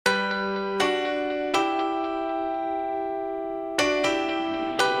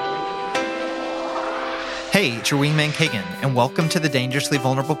Hey, it's your wingman Keagan, and welcome to the Dangerously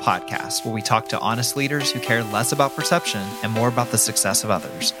Vulnerable podcast, where we talk to honest leaders who care less about perception and more about the success of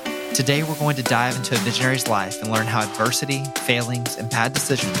others. Today, we're going to dive into a visionary's life and learn how adversity, failings, and bad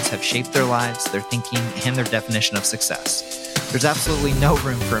decisions have shaped their lives, their thinking, and their definition of success. There's absolutely no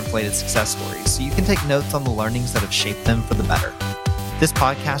room for inflated success stories, so you can take notes on the learnings that have shaped them for the better. This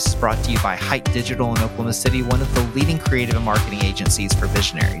podcast is brought to you by Height Digital in Oklahoma City, one of the leading creative and marketing agencies for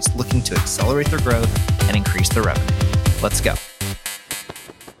visionaries looking to accelerate their growth and increase their revenue. Let's go.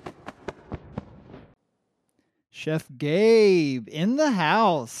 Chef Gabe in the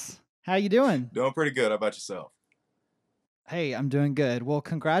house. How you doing? Doing pretty good. How about yourself? Hey, I'm doing good. Well,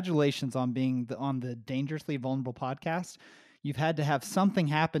 congratulations on being on the Dangerously Vulnerable podcast. You've had to have something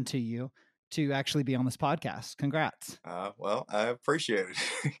happen to you to actually be on this podcast. Congrats. Well, I appreciate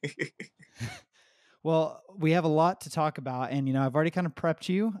it. Well, we have a lot to talk about, and I've already kind of prepped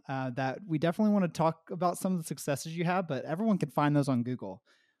you that we definitely want to talk about some of the successes you have, but everyone can find those on Google.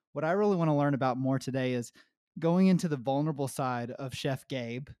 What I really want to learn about more today is going into the vulnerable side of Chef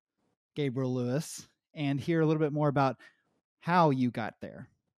Gabe, Gabriel Lewis, and hear a little bit more about how you got there.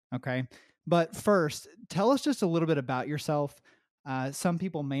 Okay. But first, tell us just a little bit about yourself. Some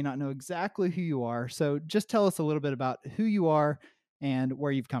people may not know exactly who you are. So just tell us a little bit about who you are and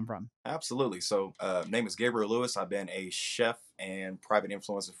where you've come from. Absolutely. So, name is Gabriel Lewis. I've been a chef and private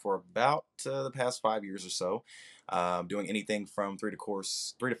influencer for about the past 5 years or so, doing anything from 3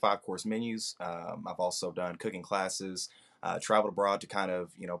 to 5 course menus. I've also done cooking classes, traveled abroad to kind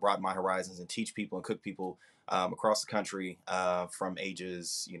of, broaden my horizons and teach people and cook people across the country from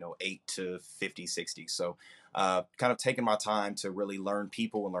ages, 8 to 50, 60. So, kind of taking my time to really learn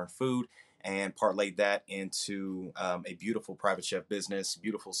people and learn food, and parlayed that into a beautiful private chef business,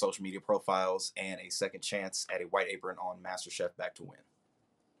 beautiful social media profiles, and a second chance at a white apron on MasterChef Back to Win.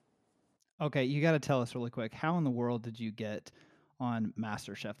 Okay, you got to tell us really quick, how in the world did you get on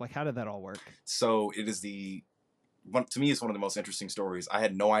MasterChef? Like, how did that all work? So it is to me, it's one of the most interesting stories. I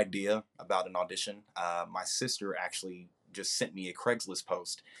had no idea about an audition. My sister actually just sent me a Craigslist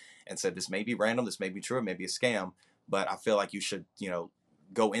post and said, this may be random, this may be true, it may be a scam, but I feel like you should,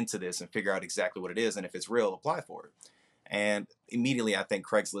 go into this and figure out exactly what it is. And if it's real, apply for it. And immediately I think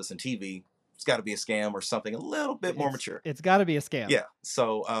Craigslist and TV, it's got to be a scam or something a little bit more mature. It's got to be a scam. Yeah.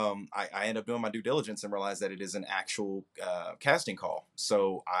 So I end up doing my due diligence and realize that it is an actual casting call.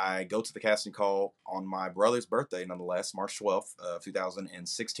 So I go to the casting call on my brother's birthday, nonetheless, March 12th,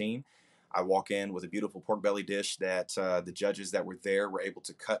 2016. I walk in with a beautiful pork belly dish that the judges that were there were able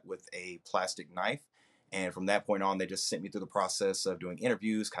to cut with a plastic knife. And from that point on, they just sent me through the process of doing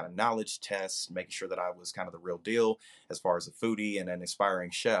interviews, kind of knowledge tests, making sure that I was kind of the real deal as far as a foodie and an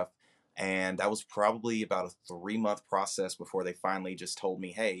aspiring chef. And that was probably about a 3-month process before they finally just told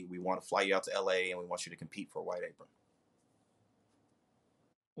me, hey, we want to fly you out to LA and we want you to compete for a white apron.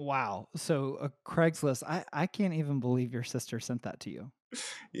 Wow. So a Craigslist, I can't even believe your sister sent that to you.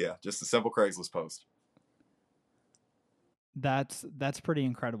 Yeah, just a simple Craigslist post. That's pretty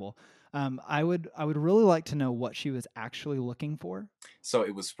incredible. I would really like to know what she was actually looking for. So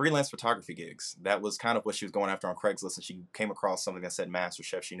it was freelance photography gigs. That was kind of what she was going after on Craigslist, and she came across something that said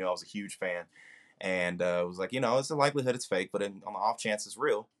MasterChef. She knew I was a huge fan, and was like, it's a likelihood it's fake, but on the off chance it's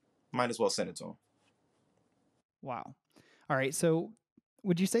real, might as well send it to him. Wow. All right. So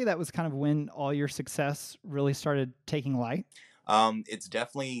would you say that was kind of when all your success really started taking light? It's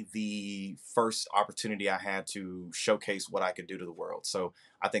definitely the first opportunity I had to showcase what I could do to the world. So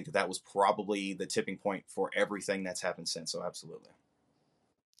I think that was probably the tipping point for everything that's happened since. So absolutely.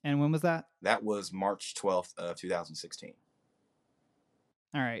 And when was that? That was March 12th of 2016.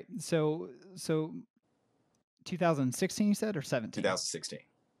 All right. So 2016 you said, or 17? 2016.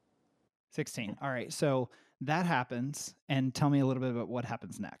 16. All right. So that happens, and tell me a little bit about what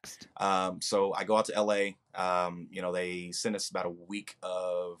happens next. So I go out to LA. They sent us about a week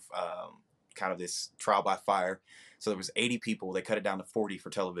of kind of this trial by fire. So there was 80 people. They cut it down to 40 for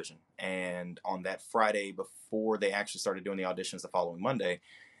television. And on that Friday, before they actually started doing the auditions the following Monday,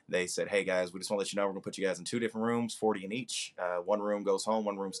 they said, hey guys, we just want to let you know we're going to put you guys in 2 different rooms, 40 in each. One room goes home,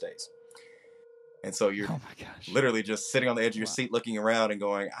 one room stays. And so you're literally just sitting on the edge of your seat looking around and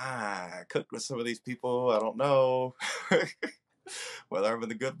going, I cooked with some of these people. I don't know whether I'm in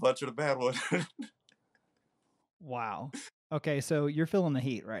the good bunch or the bad one. Wow. Okay, so you're feeling the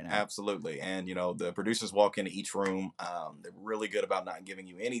heat right now. Absolutely. And, the producers walk into each room. They're really good about not giving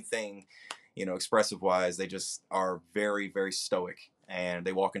you anything, expressive-wise. They just are very, very stoic. And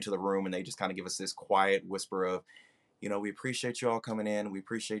they walk into the room and they just kind of give us this quiet whisper of, we appreciate you all coming in. We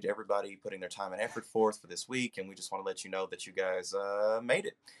appreciate everybody putting their time and effort forth for this week. And we just want to let you know that you guys made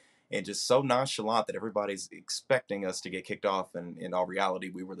it. and just so nonchalant that everybody's expecting us to get kicked off. And in all reality,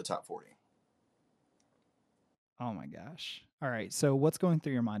 we were the top 40. Oh my gosh. All right. So what's going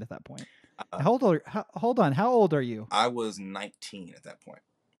through your mind at that point? Uh, Hold on. How old are you? I was 19 at that point.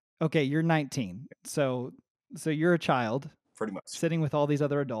 Okay, you're 19. So you're a child Pretty much. sitting with all these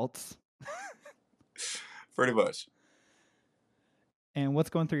other adults. Pretty much. And what's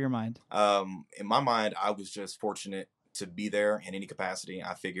going through your mind? In my mind, I was just fortunate to be there in any capacity.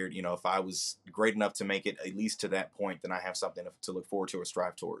 I figured, if I was great enough to make it at least to that point, then I have something to look forward to or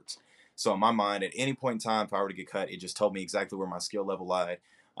strive towards. So in my mind, at any point in time, if I were to get cut, it just told me exactly where my skill level lied.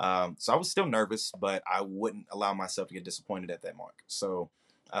 So I was still nervous, but I wouldn't allow myself to get disappointed at that mark. So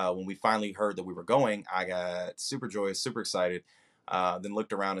when we finally heard that we were going, I got super joyous, super excited, then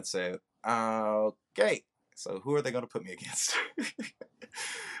looked around and said, okay, so who are they going to put me against?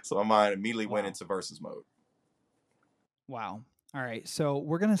 So my mind immediately went into versus mode. Wow. All right. So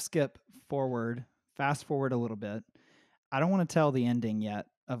we're going to fast forward a little bit. I don't want to tell the ending yet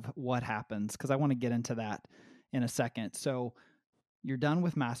of what happens because I want to get into that in a second. So you're done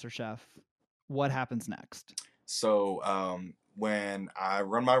with MasterChef. What happens next? So when I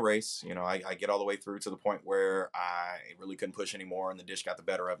run my race, I get all the way through to the point where I really couldn't push anymore and the dish got the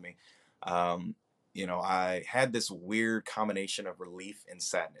better of me. I had this weird combination of relief and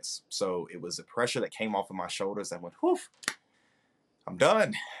sadness. So it was the pressure that came off of my shoulders that went, whew, I'm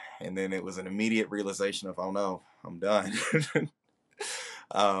done. And then it was an immediate realization of, oh no, I'm done.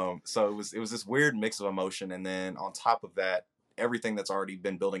 So it was this weird mix of emotion. And then on top of that, everything that's already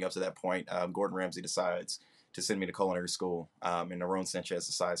been building up to that point, Gordon Ramsay decides to send me to culinary school. And Naron Sanchez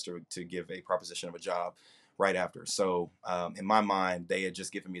decides to give a proposition of a job right after. So in my mind, they had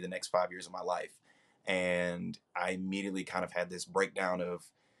just given me the next 5 years of my life. And I immediately kind of had this breakdown of,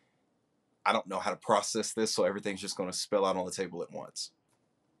 I don't know how to process this, so everything's just going to spill out on the table at once.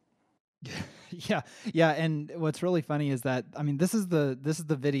 Yeah. And what's really funny is that, I mean, this is the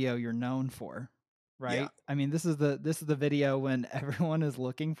video you're known for, right? Yeah. I mean, this is the video when everyone is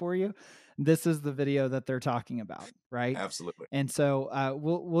looking for you. This is the video that they're talking about, right? Absolutely. And so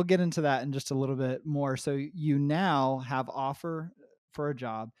we'll get into that in just a little bit more. So you now have offer for a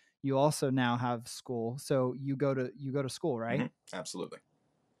job. You also now have school. So you go to school, right? Mm-hmm. Absolutely.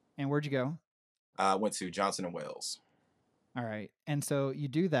 And where'd you go? I went to Johnson and Wales. All right. And so you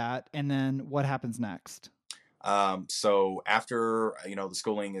do that, and then what happens next? So after, the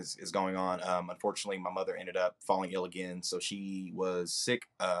schooling is going on, unfortunately, my mother ended up falling ill again. So she was sick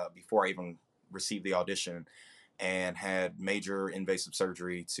before I even received the audition and had major invasive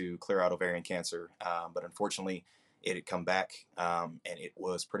surgery to clear out ovarian cancer. But unfortunately, it had come back and it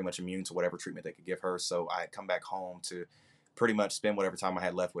was pretty much immune to whatever treatment they could give her. So I had come back home to pretty much spend whatever time I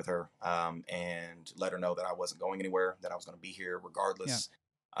had left with her and let her know that I wasn't going anywhere, that I was going to be here regardless.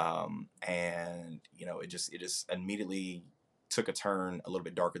 And it just immediately took a turn a little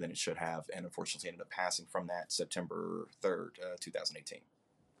bit darker than it should have, and unfortunately ended up passing from that September 3rd, 2018.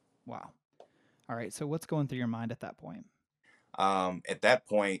 Wow. All right. So what's going through your mind at that point? At that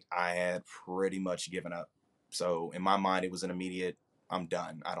point, I had pretty much given up. So in my mind, it was an immediate, I'm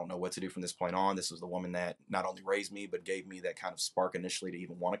done. I don't know what to do from this point on. This was the woman that not only raised me, but gave me that kind of spark initially to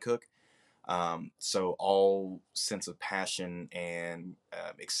even want to cook. So all sense of passion and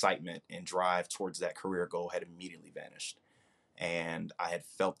excitement and drive towards that career goal had immediately vanished. And I had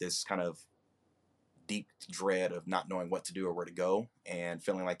felt this kind of deep dread of not knowing what to do or where to go, and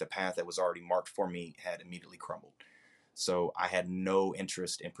feeling like the path that was already marked for me had immediately crumbled. So I had no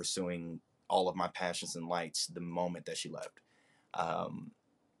interest in pursuing all of my passions and lights the moment that she left. Um,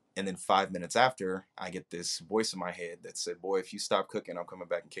 and then 5 minutes after, I get this voice in my head that said, boy, if you stop cooking, I'm coming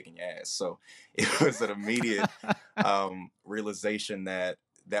back and kicking your ass. So it was an immediate realization that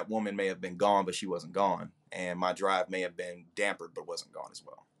that woman may have been gone, but she wasn't gone. And my drive may have been dampered, but wasn't gone as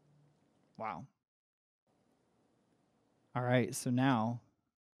well. Wow. All right. So now,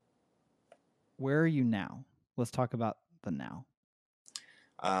 where are you now? Let's talk about the now.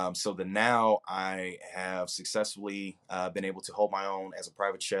 So the now, I have successfully been able to hold my own as a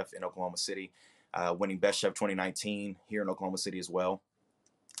private chef in Oklahoma City, winning Best Chef 2019 here in Oklahoma City as well.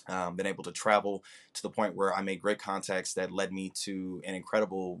 Been able to travel to the point where I made great contacts that led me to an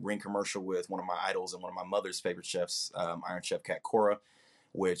incredible ring commercial with one of my idols and one of my mother's favorite chefs, Iron Chef Kat Cora,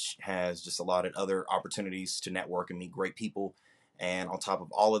 which has just allotted other opportunities to network and meet great people. And on top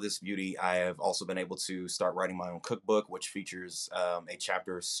of all of this beauty, I have also been able to start writing my own cookbook, which features a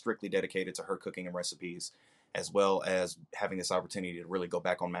chapter strictly dedicated to her cooking and recipes, as well as having this opportunity to really go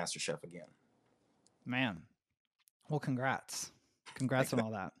back on MasterChef again. Man, well, congrats. Congrats on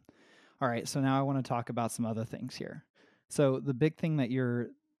all that. All right, so now I want to talk about some other things here. So the big thing that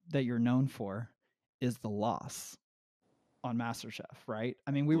you're that you're known for is the loss on MasterChef, right?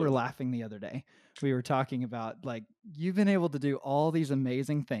 I mean, we were Absolutely. laughing the other day. We were talking about like you've been able to do all these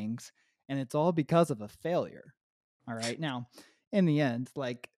amazing things and it's all because of a failure. All right. Now, in the end,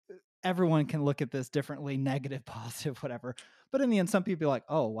 like everyone can look at this differently, negative, positive, whatever. But in the end, some people are like,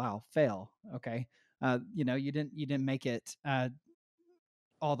 "Oh, wow, fail." Okay. You didn't make it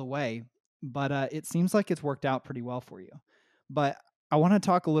all the way, but it seems like it's worked out pretty well for you. But I want to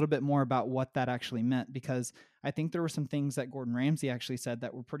talk a little bit more about what that actually meant because I think there were some things that Gordon Ramsay actually said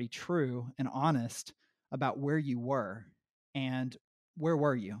that were pretty true and honest about where you were and where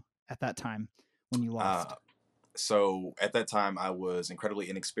were you at that time when you lost. So at that time, I was incredibly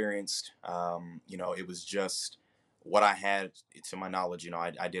inexperienced. It was just what I had to my knowledge.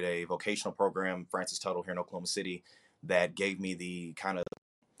 I did a vocational program, Francis Tuttle, here in Oklahoma City, that gave me the kind of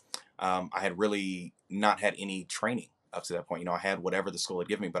I had really not had any training up to that point. I had whatever the school had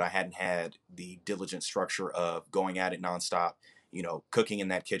given me, but I hadn't had the diligent structure of going at it nonstop, cooking in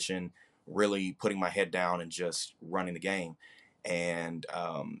that kitchen, really putting my head down and just running the game. And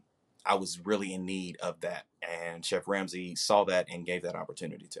I was really in need of that. And Chef Ramsay saw that and gave that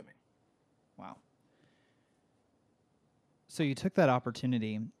opportunity to me. Wow. So you took that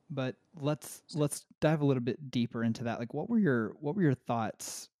opportunity, but let's dive a little bit deeper into that. Like what were your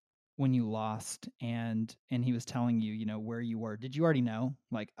thoughts when you lost and he was telling you, where you were? Did you already know?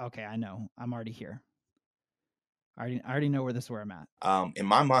 Like, okay, I know. I'm already here. I already know where I'm at. In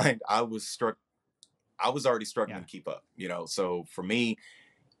my mind, I was already struggling Yeah. to keep up, So for me,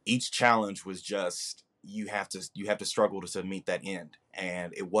 each challenge was just you have to struggle to meet that end,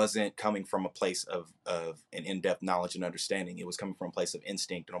 and it wasn't coming from a place of an in-depth knowledge and understanding. It was coming from a place of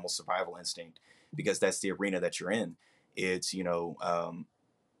instinct and almost survival instinct, because that's the arena that you're in. It's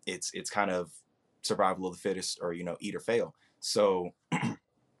it's kind of survival of the fittest, or eat or fail. So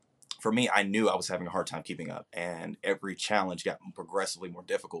for me, I knew I was having a hard time keeping up, and every challenge got progressively more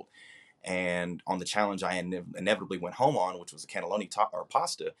difficult. And on the challenge I inevitably went home on, which was a cannelloni or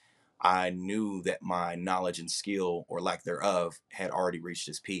pasta, I knew that my knowledge and skill, or lack thereof, had already reached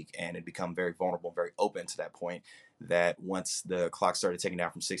its peak and had become very vulnerable, very open to that point, that once the clock started ticking down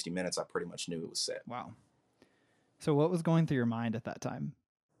from 60 minutes, I pretty much knew it was set. Wow. So what was going through your mind at that time?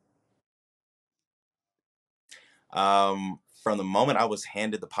 From the moment I was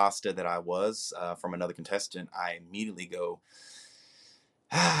handed the pasta that I was from another contestant, I immediately go,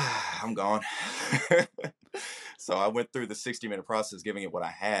 I'm gone. So I went through the 60-minute process, giving it what I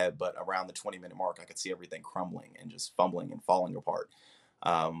had, but around the 20-minute mark, I could see everything crumbling and just fumbling and falling apart.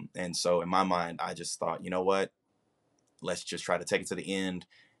 And so in my mind, I just thought, you know what? Let's just try to take it to the end,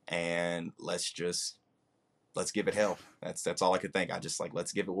 and let's give it hell. That's all I could think. I just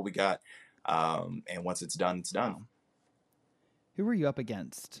let's give it what we got. And once it's done, it's done. Wow. Who were you up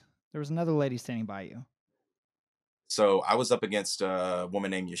against? There was another lady standing by you. So I was up against a woman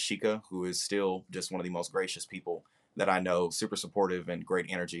named Yashika, who is still just one of the most gracious people that I know, super supportive and great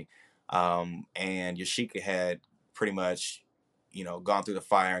energy. And Yashika had pretty much, gone through the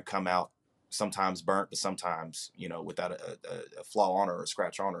fire and come out sometimes burnt, but sometimes, without a flaw on her or a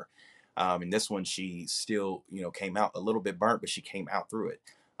scratch on her. And this one, she still, came out a little bit burnt, but she came out through it.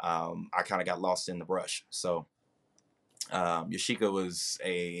 I kind of got lost in the brush. So Yashika was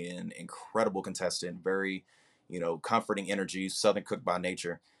an incredible contestant, very, comforting energy, Southern cook by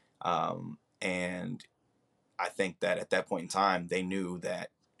nature. And I think that at that point in time, they knew that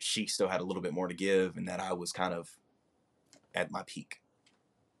she still had a little bit more to give, and that I was kind of at my peak.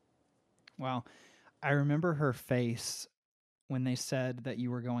 Wow. I remember her face when they said that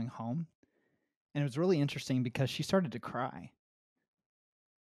you were going home. And it was really interesting because she started to cry.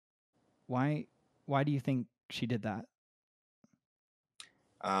 Why do you think she did that?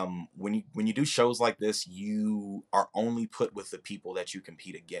 When you do shows like this, you are only put with the people that you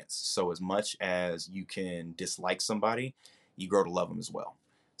compete against. So as much as you can dislike somebody, you grow to love them as well.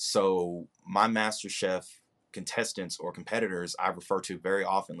 So my MasterChef contestants or competitors, I refer to very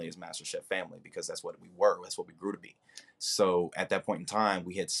oftenly as MasterChef family, because that's what we were. That's what we grew to be. So at that point in time,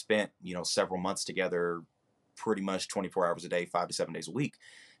 we had spent, several months together, pretty much 24 hours a day, 5 to 7 days a week.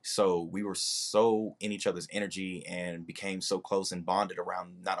 So we were so in each other's energy and became so close and bonded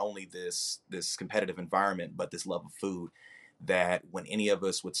around not only this competitive environment, but this love of food, that when any of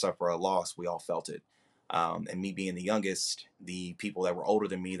us would suffer a loss, we all felt it. And me being the youngest, the people that were older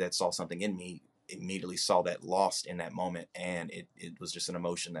than me that saw something in me immediately saw that lost in that moment. And it was just an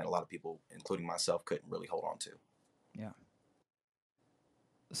emotion that a lot of people, including myself, couldn't really hold on to. Yeah.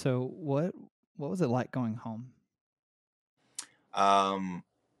 So what was it like going home? Um,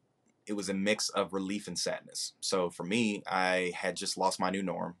 it was a mix of relief and sadness. So for me, I had just lost my new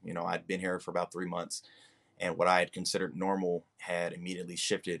norm. I'd been here for about 3 months, and what I had considered normal had immediately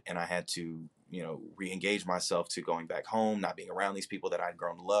shifted, and I had to, re-engage myself to going back home, not being around these people that I'd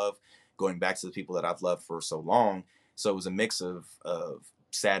grown to love, going back to the people that I've loved for so long. So it was a mix of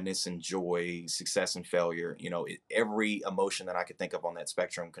sadness and joy, success and failure, every emotion that I could think of on that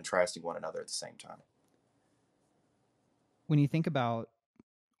spectrum contrasting one another at the same time. When you think about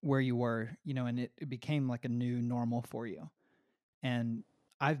where you were, and it became like a new normal for you. And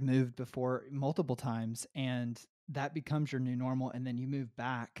I've moved before multiple times, and that becomes your new normal. And then you move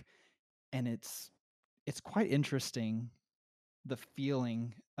back, and it's quite interesting, the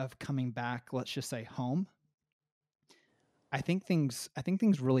feeling of coming back, let's just say home. I think things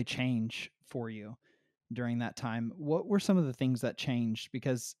really change for you during that time. What were some of the things that changed?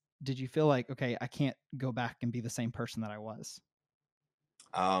 Because did you feel like, okay, I can't go back and be the same person that I was?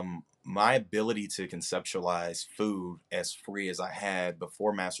 My ability to conceptualize food as free as I had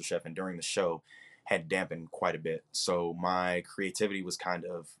before MasterChef and during the show had dampened quite a bit. So my creativity was kind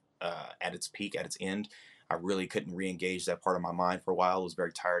of at its peak, at its end. I really couldn't re-engage that part of my mind for a while. I was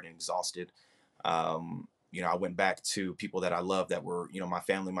very tired and exhausted. I went back to people that I love that were, my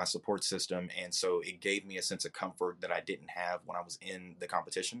family, my support system. And so it gave me a sense of comfort that I didn't have when I was in the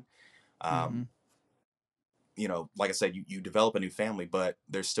competition. Mm-hmm. Um, like I said, you develop a new family, but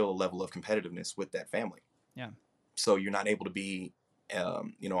there's still a level of competitiveness with that family. Yeah. So you're not able to be,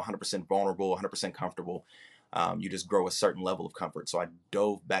 100% vulnerable, 100% comfortable. You just grow a certain level of comfort. So I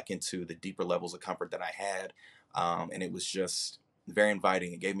dove back into the deeper levels of comfort that I had. And it was just very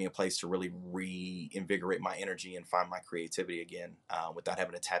inviting. It gave me a place to really reinvigorate my energy and find my creativity again, without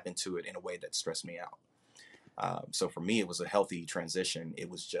having to tap into it in a way that stressed me out. So for me, it was a healthy transition. It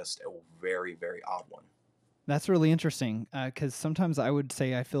was just a very, very odd one. That's really interesting, because sometimes I would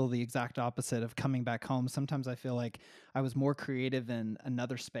say I feel the exact opposite of coming back home. Sometimes I feel like I was more creative in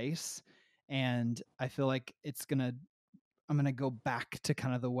another space, and I feel like I'm gonna go back to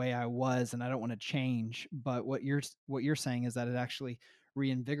kind of the way I was, and I don't want to change. But what you're saying is that it actually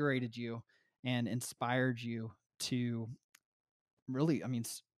reinvigorated you and inspired you to really, I mean,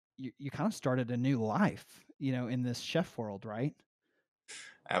 you kind of started a new life, in this chef world, right?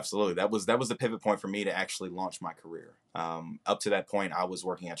 Absolutely. That was the pivot point for me to actually launch my career. Up to that point, I was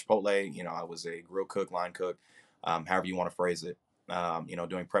working at Chipotle. I was a grill cook, line cook, however you want to phrase it.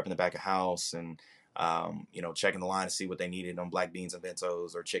 Doing prep in the back of house and checking the line to see what they needed on black beans and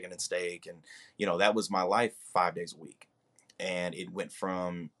bentos or chicken and steak, and that was my life 5 days a week. And it went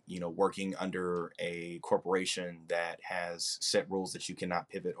from working under a corporation that has set rules that you cannot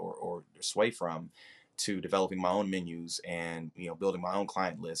pivot or sway from, to developing my own menus and building my own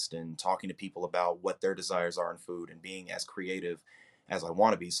client list and talking to people about what their desires are in food and being as creative as I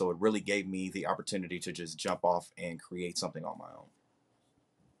want to be. So it really gave me the opportunity to just jump off and create something on my own.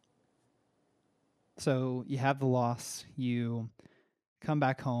 So you have the loss, you come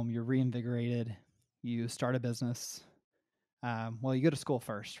back home, you're reinvigorated, you start a business. Well, you go to school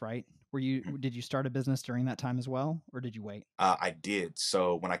first, right? Did you start a business during that time as well, or did you wait? I did.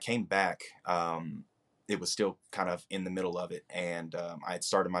 So when I came back, it was still kind of in the middle of it. And I had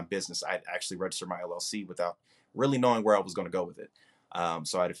started my business. I had actually registered my LLC without really knowing where I was going to go with it.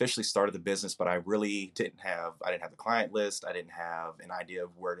 So I'd officially started the business, but I really I didn't have the client list. I didn't have an idea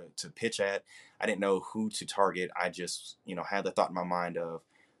of where to pitch at. I didn't know who to target. I just, had the thought in my mind of,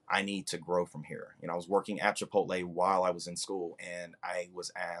 I need to grow from here. I was working at Chipotle while I was in school, and I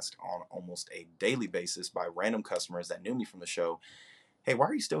was asked on almost a daily basis by random customers that knew me from the show, "Hey, why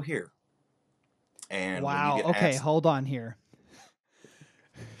are you still here?" And when you Wow. get Okay, asked, hold on here.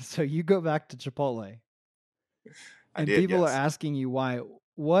 So you go back to Chipotle, I and did, people are yes. asking you why.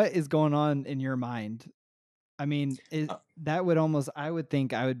 What is going on in your mind? I mean, Uh, that would almost, I would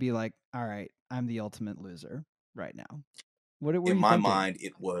think I would be like, all right, I'm the ultimate loser right now. What are in you my thinking? mind,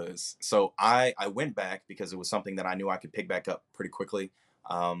 it was so I went back because it was something that I knew I could pick back up pretty quickly.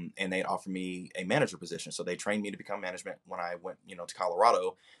 And they offered me a manager position, so they trained me to become management when I went, to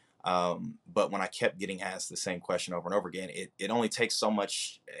Colorado. But when I kept getting asked the same question over and over again, it only takes so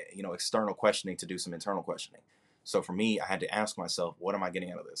much, external questioning to do some internal questioning. So for me, I had to ask myself, what am I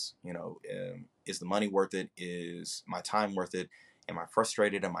getting out of this? Is the money worth it? Is my time worth it? Am I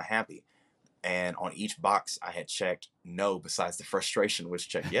frustrated? Am I happy? And on each box, I had checked no, besides the frustration, which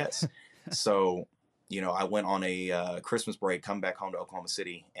checked yes. So, I went on a Christmas break, come back home to Oklahoma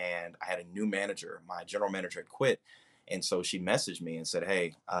City, and I had a new manager. My general manager had quit. And so she messaged me and said,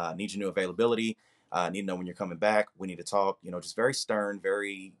 "Hey, need your new availability. Need to know when you're coming back. We need to talk." Just very stern,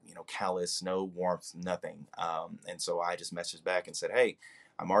 very, callous, no warmth, nothing. And so I just messaged back and said, "Hey,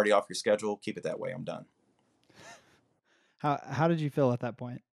 I'm already off your schedule. Keep it that way. I'm done. How did you feel at that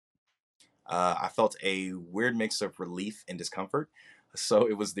point? I felt a weird mix of relief and discomfort. So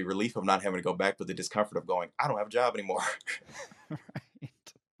it was the relief of not having to go back, but the discomfort of going, I don't have a job anymore.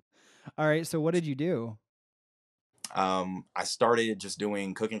 Right. All right. So what did you do? I started just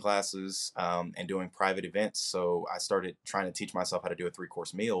doing cooking classes and doing private events. So I started trying to teach myself how to do a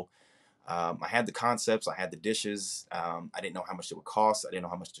 3-course meal. I had the concepts, I had the dishes. I didn't know how much it would cost. I didn't know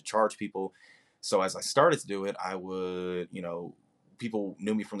how much to charge people. So as I started to do it, I would, people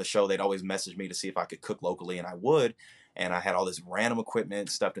knew me from the show. They'd always message me to see if I could cook locally, and I would. And I had all this random equipment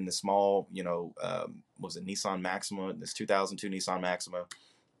stuffed in this small, was it Nissan Maxima, this 2002 Nissan Maxima.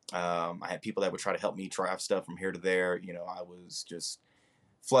 I had people that would try to help me drive stuff from here to there. I was just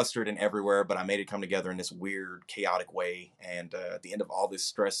flustered and everywhere, but I made it come together in this weird, chaotic way. And at the end of all this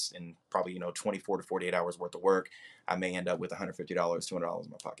stress and probably, 24 to 48 hours worth of work, I may end up with $150, $200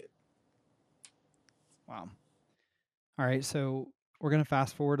 in my pocket. Wow. All right. So we're going to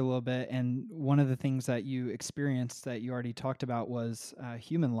fast forward a little bit. And one of the things that you experienced that you already talked about was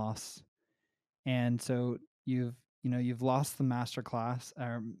human loss. And so you've lost the master class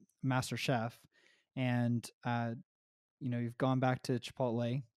or master chef, and you've gone back to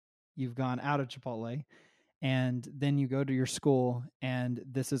Chipotle, you've gone out of Chipotle, and then you go to your school, and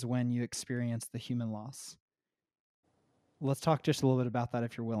this is when you experience the human loss. Let's talk just a little bit about that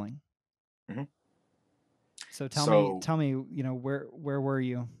if you're willing. Mm-hmm. So tell me, where were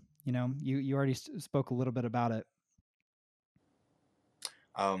you? You already spoke a little bit about it.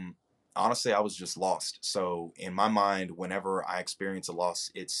 Honestly, I was just lost. So in my mind, whenever I experience a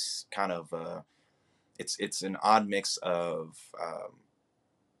loss, it's kind of it's an odd mix of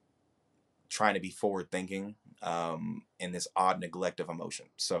trying to be forward thinking and this odd neglect of emotion.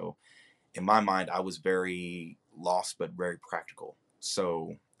 So in my mind, I was very lost but very practical.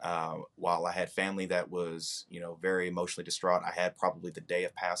 So while I had family that was very emotionally distraught, I had probably the day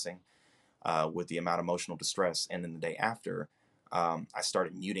of passing with the amount of emotional distress, and then the day after, I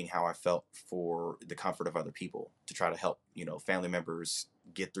started muting how I felt for the comfort of other people to try to help family members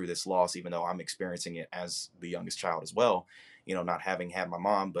get through this loss, even though I'm experiencing it as the youngest child as well. Not having had my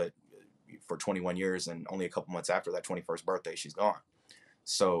mom, but for 21 years, and only a couple months after that 21st birthday, she's gone.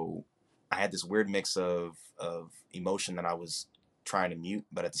 So I had this weird mix of emotion that I was trying to mute,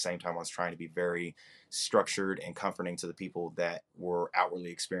 but at the same time I was trying to be very structured and comforting to the people that were outwardly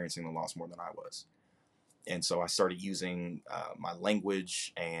experiencing the loss more than I was. And so I started using my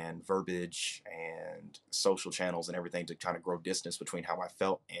language and verbiage and social channels and everything to kind of grow distance between how I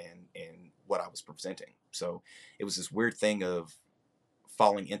felt and what I was presenting. So it was this weird thing of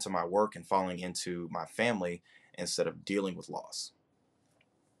falling into my work and falling into my family instead of dealing with loss.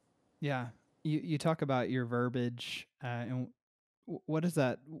 Yeah. You talk about your verbiage, and what does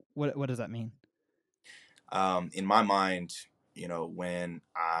that what does that mean? In my mind, when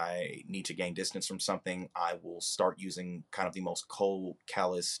I need to gain distance from something, I will start using kind of the most cold,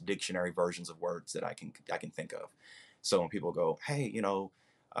 callous dictionary versions of words that I can think of. So when people go, "Hey, your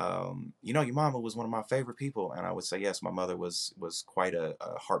mama was one of my favorite people," and I would say, "Yes, my mother was quite a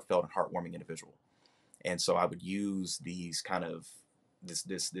heartfelt and heartwarming individual." And so I would use these kind of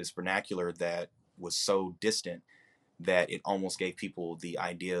this vernacular that was so distant that it almost gave people the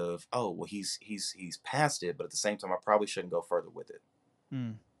idea of, oh, well, he's past it, but at the same time, I probably shouldn't go further with it.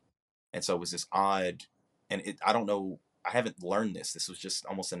 Mm. And so it was this odd, and I don't know, I haven't learned this. This was just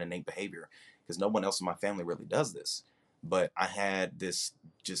almost an innate behavior because no one else in my family really does this. But I had this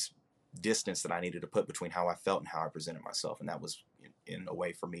just distance that I needed to put between how I felt and how I presented myself, and that was in a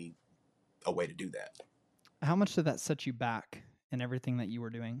way for me a way to do that. How much did that set you back in everything that you were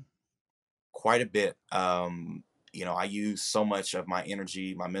doing? Quite a bit. I use so much of my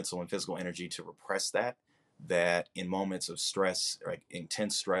energy, my mental and physical energy, to repress that in moments of stress, like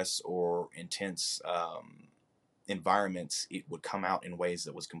intense stress or intense environments, it would come out in ways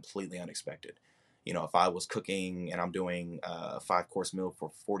that was completely unexpected. If I was cooking and I'm doing a 5-course meal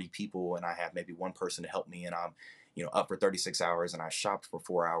for 40 people and I have maybe one person to help me, and I'm up for 36 hours and I shopped for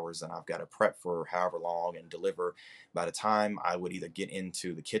 4 hours and I've got to prep for however long and deliver, by the time I would either get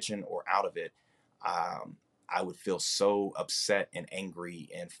into the kitchen or out of it, I would feel so upset and angry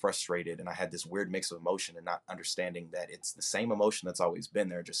and frustrated. And I had this weird mix of emotion and not understanding that it's the same emotion that's always been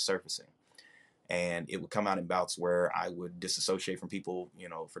there, just surfacing. And it would come out in bouts where I would disassociate from people,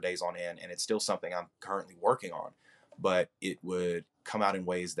 for days on end. And it's still something I'm currently working on, but it would come out in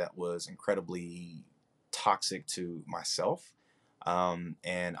ways that was incredibly toxic to myself,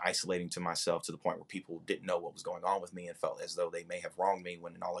 and isolating to myself, to the point where people didn't know what was going on with me and felt as though they may have wronged me,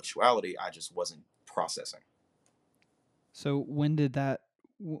 when in all actuality, I just wasn't processing. So when did that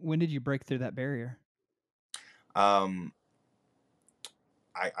When did you break through that barrier? Um,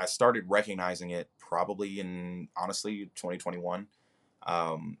 I started recognizing it probably in, honestly, 2021.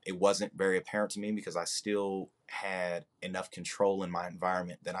 It wasn't very apparent to me because I still had enough control in my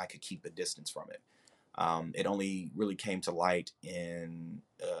environment that I could keep a distance from it. It only really came to light in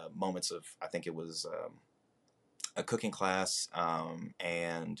moments of, I think it was a cooking class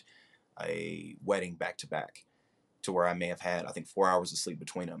and a wedding back to back, to where I may have had, I think, 4 hours of sleep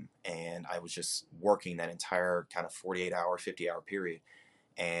between them. And I was just working that entire kind of 48-hour, 50-hour period.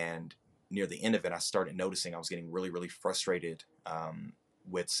 And near the end of it, I started noticing I was getting really, really frustrated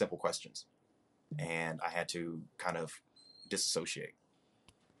with simple questions. And I had to kind of disassociate.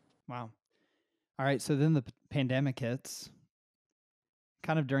 Wow. All right. So then the pandemic hits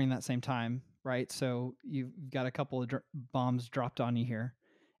kind of during that same time, right? So you've got a couple of bombs dropped on you here.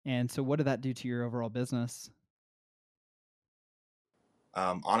 And so what did that do to your overall business?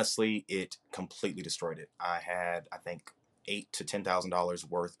 Honestly, it completely destroyed it. I had, I think, $8,000 to $10,000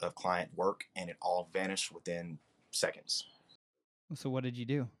 worth of client work, and it all vanished within seconds. So what did you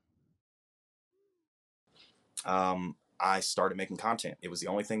do? I started making content. It was the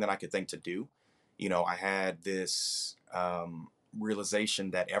only thing that I could think to do. I had this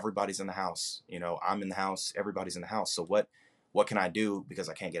realization that everybody's in the house. I'm in the house, everybody's in the house. So what can I do, because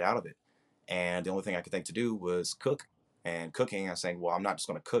I can't get out of it? And the only thing I could think to do was cook. And cooking, I'm saying, well, I'm not just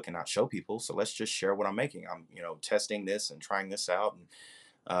going to cook and not show people. So let's just share what I'm making. I'm, testing this and trying this out,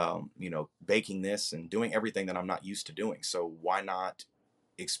 and baking this and doing everything that I'm not used to doing. So why not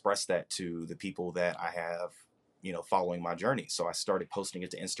express that to the people that I have, following my journey? So I started posting it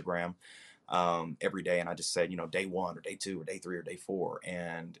to Instagram every day, and I just said, day 1 or day 2 or day 3 or day 4.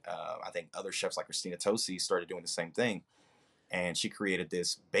 And I think other chefs like Christina Tosi started doing the same thing, and she created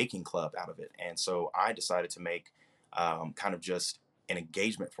this baking club out of it. And so I decided to make kind of just an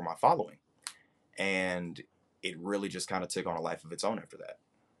engagement for my following, and it really just kind of took on a life of its own after that.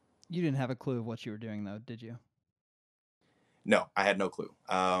 You didn't have a clue of what you were doing, though, did you? No, I had no clue.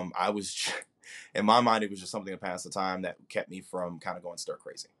 I was, in my mind, it was just something to pass the time that kept me from kind of going stir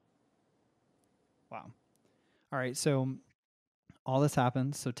crazy. Wow. All right. So all this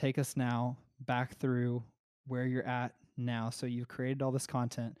happens. So take us now back through where you're at now. So you've created all this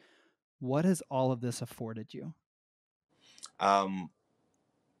content. What has all of this afforded you?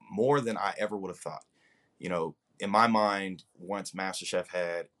 More than I ever would have thought. In my mind, once MasterChef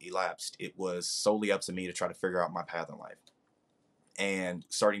had elapsed, it was solely up to me to try to figure out my path in life. And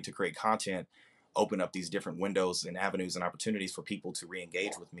starting to create content open up these different windows and avenues and opportunities for people to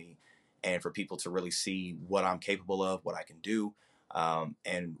re-engage with me, and for people to really see what I'm capable of, what I can do,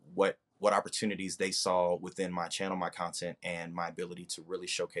 and what opportunities they saw within my channel, my content, and my ability to really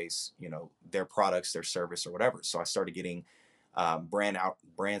showcase, their products, their service, or whatever. So I started getting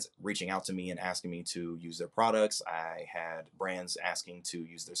brands reaching out to me and asking me to use their products. I had brands asking to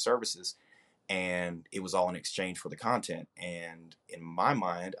use their services, and it was all in exchange for the content. And in my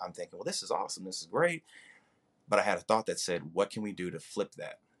mind, I'm thinking, well, this is awesome, this is great. But I had a thought that said, what can we do to flip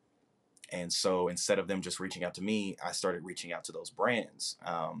that? And so instead of them just reaching out to me, I started reaching out to those brands.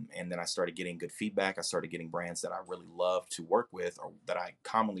 And then I started getting good feedback. I started getting brands that I really love to work with, or that I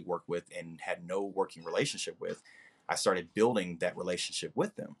commonly work with and had no working relationship with. I started building that relationship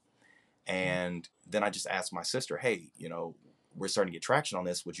with them. And then I just asked my sister, hey, we're starting to get traction on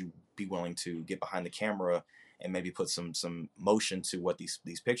this. Would you be willing to get behind the camera and maybe put some motion to what these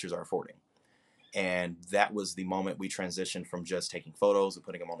pictures are affording? And that was the moment we transitioned from just taking photos and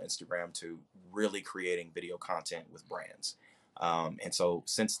putting them on Instagram to really creating video content with brands. And so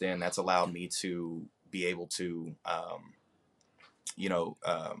since then, that's allowed me to be able to,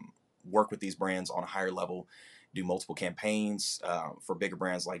 work with these brands on a higher level, do multiple campaigns for bigger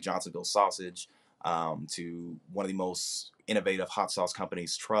brands like Johnsonville Sausage, to one of the most innovative hot sauce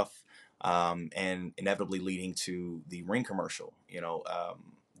companies, Truff, and inevitably leading to the Ring commercial.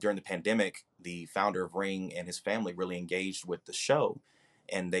 During the pandemic, the founder of Ring and his family really engaged with the show,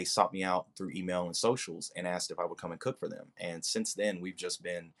 and they sought me out through email and socials and asked if I would come and cook for them. And since then, we've just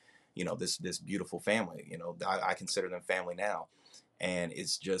been, this beautiful family. I consider them family now, and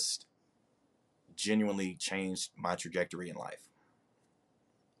it's just genuinely changed my trajectory in life.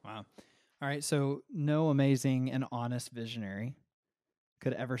 Wow. All right. So no amazing and honest visionary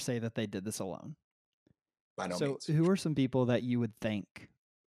could ever say that they did this alone. By no so means. who are some people that you would think,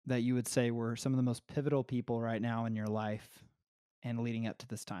 that you would say were some of the most pivotal people right now in your life and leading up to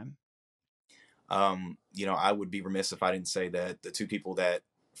this time? I would be remiss if I didn't say that the two people that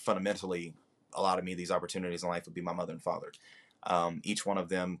fundamentally allotted me these opportunities in life would be my mother and father. Each one of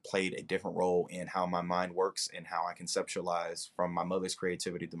them played a different role in how my mind works and how I conceptualize, from my mother's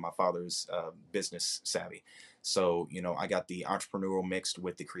creativity to my father's business savvy. So, I got the entrepreneurial mixed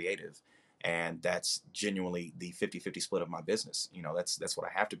with the creative. And that's genuinely the 50-50 split of my business. That's what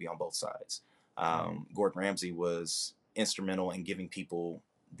I have to be on both sides. Right. Gordon Ramsay was instrumental in giving people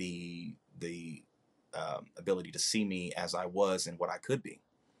the ability to see me as I was and what I could be.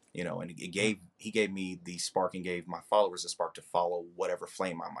 And Yeah. he gave me the spark and gave my followers the spark to follow whatever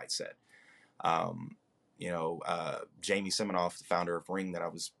flame I might set. Um, Jamie Siminoff, the founder of Ring that I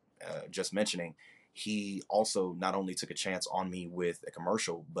was just mentioning, he also not only took a chance on me with a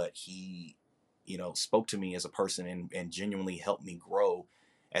commercial, but he, spoke to me as a person and genuinely helped me grow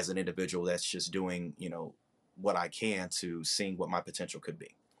as an individual that's just doing, what I can to seeing what my potential could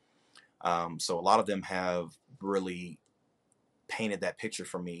be. So a lot of them have really painted that picture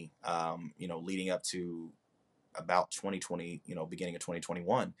for me, leading up to about 2020, beginning of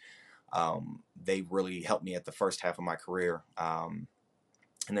 2021. They really helped me at the first half of my career.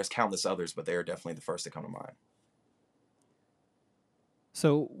 And there's countless others, but they're definitely the first to come to mind.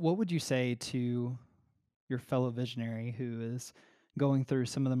 So, what would you say to your fellow visionary who is going through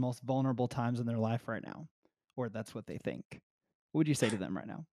some of the most vulnerable times in their life right now, or that's what they think? What would you say to them right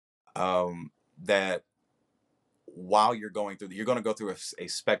now? That while you're going to go through a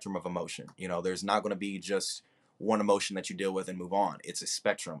spectrum of emotion. There's not going to be just one emotion that you deal with and move on. It's a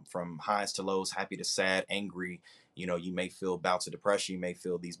spectrum from highs to lows, happy to sad, angry. You may feel bouts of depression, you may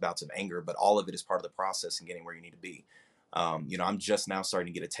feel these bouts of anger, but all of it is part of the process and getting where you need to be. I'm just now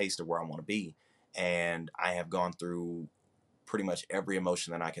starting to get a taste of where I want to be, and I have gone through pretty much every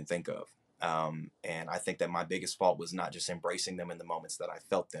emotion that I can think of. And I think that my biggest fault was not just embracing them in the moments that I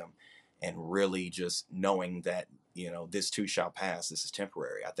felt them, and really just knowing that, this too shall pass. This is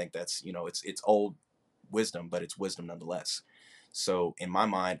temporary. I think that's, it's old wisdom, but it's wisdom nonetheless. So in my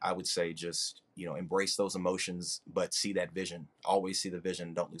mind, I would say just, embrace those emotions, but see that vision. Always see the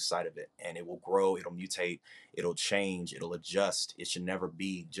vision. Don't lose sight of it. And it will grow. It'll mutate. It'll change. It'll adjust. It should never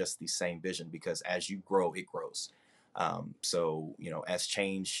be just the same vision, because as you grow, it grows. So, as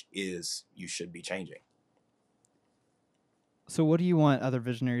change is, you should be changing. So, what do you want other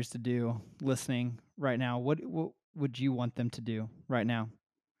visionaries to do listening right now? What would you want them to do right now?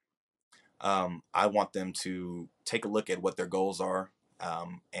 I want them to take a look at what their goals are,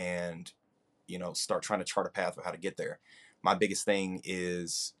 and start trying to chart a path of how to get there. My biggest thing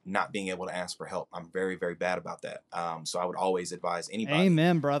is not being able to ask for help. I'm very, very bad about that. So I would always advise anybody,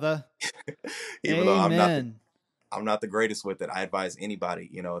 Amen, brother. even though Amen. I'm not the greatest with it. I advise anybody,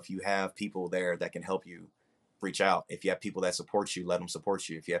 if you have people there that can help you, reach out. If you have people that support you, let them support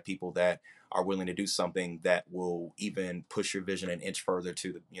you. If you have people that are willing to do something that will even push your vision an inch further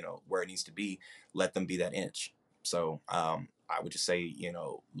to the, where it needs to be, let them be that inch. So I would just say,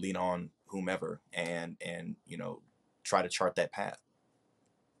 lean on whomever and try to chart that path.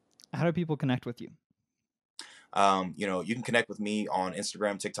 How do people connect with you? You can connect with me on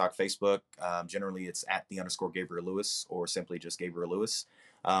Instagram, TikTok, Facebook. Generally, it's at _ Gabriel Lewis, or simply just Gabriel Lewis.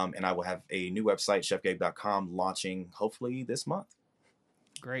 And I will have a new website, chefgabe.com, launching hopefully this month.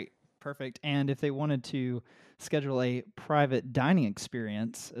 Great. Perfect. And if they wanted to schedule a private dining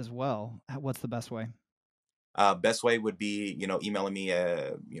experience as well, what's the best way? Best way would be, emailing me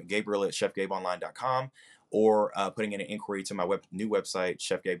at Gabriel at chefgabeonline.com, or putting in an inquiry to my new website,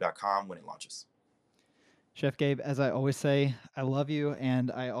 chefgabe.com, when it launches. Chef Gabe, as I always say, I love you, and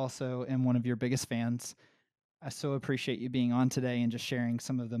I also am one of your biggest fans. I so appreciate you being on today and just sharing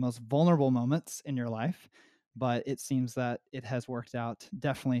some of the most vulnerable moments in your life, but it seems that it has worked out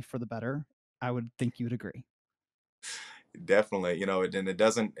definitely for the better. I would think you would agree. Definitely, and it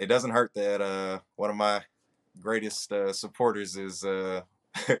doesn't hurt that one of my greatest supporters is what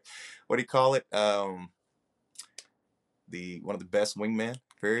do you call it? The one of the best wingmen.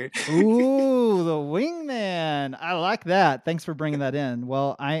 Period. Ooh, the wingman. I like that. Thanks for bringing that in.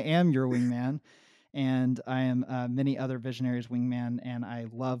 Well, I am your wingman, and I am many other visionaries' wingman, and I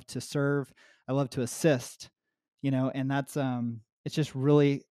love to serve. I love to assist, and that's it's just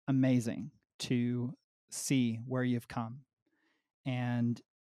really amazing to see where you've come. And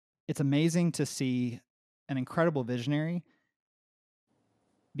it's amazing to see an incredible visionary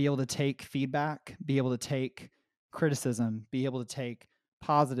be able to take feedback, be able to take criticism, be able to take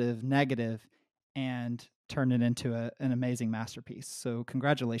positive, negative, and turn it into an amazing masterpiece. So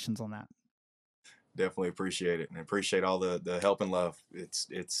congratulations on that. Definitely appreciate it, and appreciate all the help and love.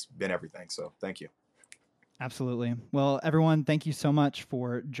 It's been everything. So thank you. Absolutely. Well, everyone, thank you so much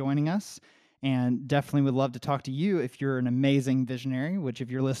for joining us. And definitely would love to talk to you if you're an amazing visionary, which if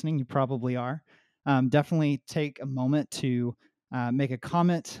you're listening, you probably are. Definitely take a moment to make a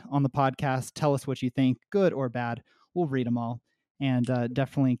comment on the podcast. Tell us what you think, good or bad. We'll read them all, and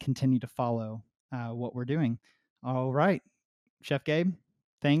definitely continue to follow what we're doing. All right, Chef Gabe,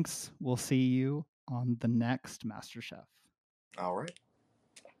 thanks. We'll see you on the next MasterChef. All right.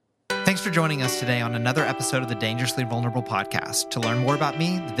 Thanks for joining us today on another episode of the Dangerously Vulnerable podcast. To learn more about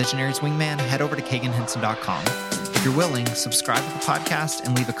me, the Visionaries Wingman, head over to KeaganHenson.com. If you're willing, subscribe to the podcast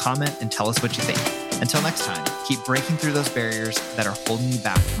and leave a comment and tell us what you think. Until next time, keep breaking through those barriers that are holding you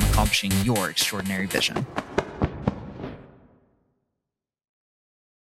back from accomplishing your extraordinary vision.